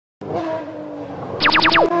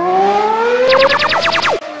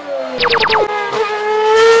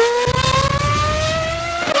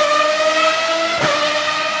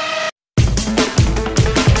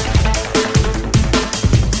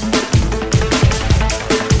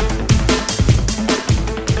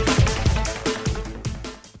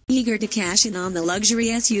Eager to cash in on the luxury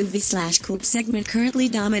SUV/coupe segment currently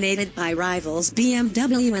dominated by rivals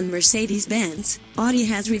BMW and Mercedes-Benz, Audi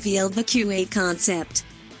has revealed the Q8 concept.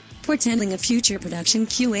 Portending a future production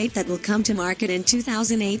Q8 that will come to market in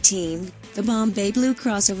 2018, the Bombay Blue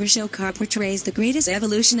crossover show car portrays the greatest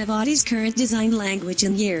evolution of Audi's current design language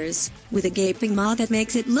in years, with a gaping maw that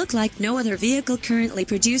makes it look like no other vehicle currently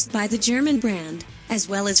produced by the German brand, as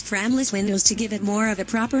well as frameless windows to give it more of a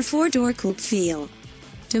proper four-door coupe feel.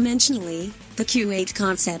 Dimensionally, the Q8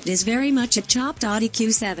 concept is very much a chopped Audi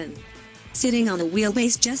Q7. Sitting on a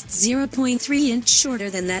wheelbase just 0.3 inch shorter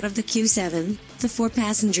than that of the Q7, the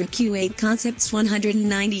four-passenger Q8 concept's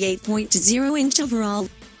 198.0 inch overall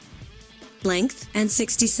length and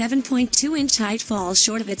 67.2 inch height fall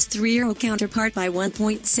short of its three-row counterpart by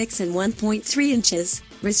 1.6 and 1.3 inches,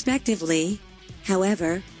 respectively.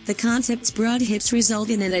 However, the concept's broad hips result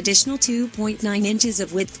in an additional 2.9 inches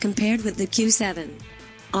of width compared with the Q7.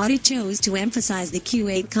 Audi chose to emphasize the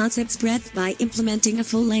Q8 concept's breadth by implementing a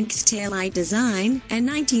full-length taillight design and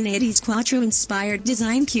 1980s Quattro-inspired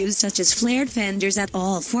design cues such as flared fenders at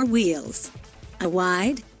all four wheels. A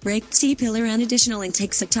wide, raked C-pillar and additional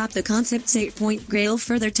intakes atop the concept's 8-point grille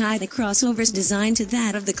further tie the crossover's design to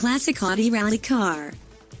that of the classic Audi rally car.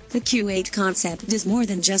 The Q8 concept is more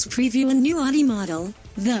than just preview a new Audi model,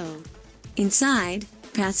 though. Inside,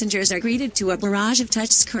 passengers are greeted to a barrage of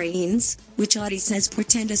touchscreens, which Audi says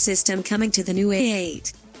portend a system coming to the new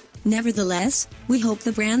A8. Nevertheless, we hope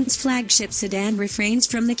the brand's flagship sedan refrains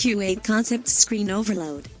from the Q8 concept's screen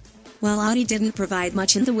overload. While Audi didn't provide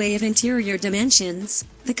much in the way of interior dimensions,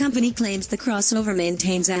 the company claims the crossover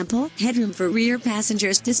maintains ample headroom for rear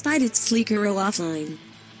passengers despite its sleeker row offline.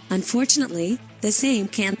 Unfortunately, the same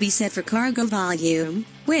can't be said for cargo volume,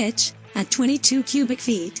 which, at 22 cubic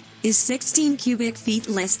feet, is 16 cubic feet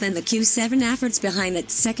less than the Q7 affords behind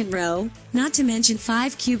its second row, not to mention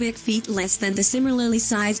 5 cubic feet less than the similarly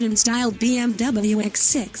sized and styled BMW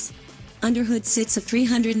X6. Underhood sits a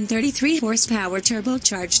 333 horsepower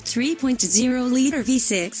turbocharged 3.0-liter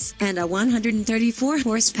V6 and a 134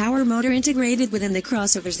 horsepower motor integrated within the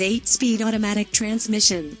crossover's 8-speed automatic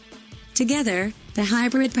transmission. Together, the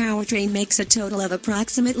hybrid powertrain makes a total of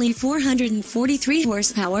approximately 443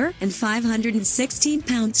 horsepower and 516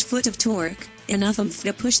 pounds-foot of torque, enough oomph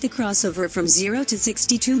to push the crossover from 0 to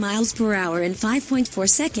 62 miles per hour in 5.4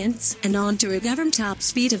 seconds and on to a governed top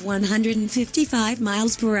speed of 155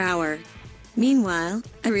 miles per hour. Meanwhile,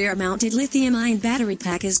 a rear-mounted lithium-ion battery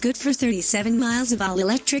pack is good for 37 miles of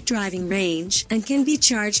all-electric driving range and can be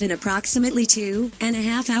charged in approximately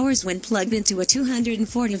 2.5 hours when plugged into a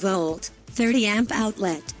 240-volt, 30-amp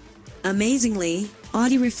outlet. Amazingly,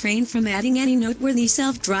 Audi refrained from adding any noteworthy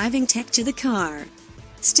self-driving tech to the car.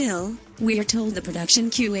 Still, we are told the production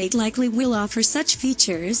Q8 likely will offer such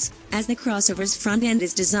features, as the crossover's front end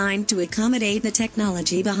is designed to accommodate the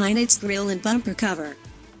technology behind its grille and bumper cover.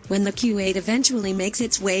 When the Q8 eventually makes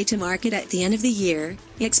its way to market at the end of the year,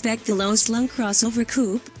 expect the low-slung crossover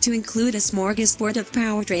coupe to include a smorgasbord of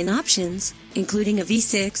powertrain options, including a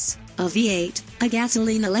V6, a V8, a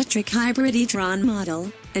gasoline-electric hybrid e-tron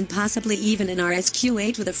model, and possibly even an RS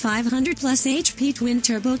Q8 with a 500-plus HP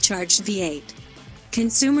twin-turbocharged V8.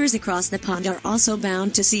 Consumers across the pond are also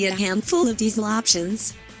bound to see a handful of diesel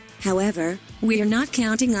options. However, we are not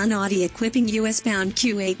counting on Audi equipping US-bound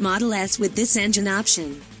Q8 Model S with this engine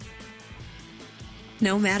option.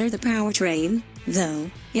 No matter the powertrain, though,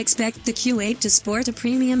 expect the Q8 to sport a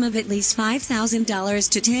premium of at least $5,000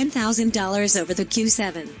 to $10,000 over the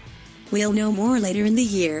Q7. We'll know more later in the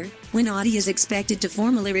year, when Audi is expected to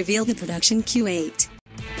formally reveal the production Q8.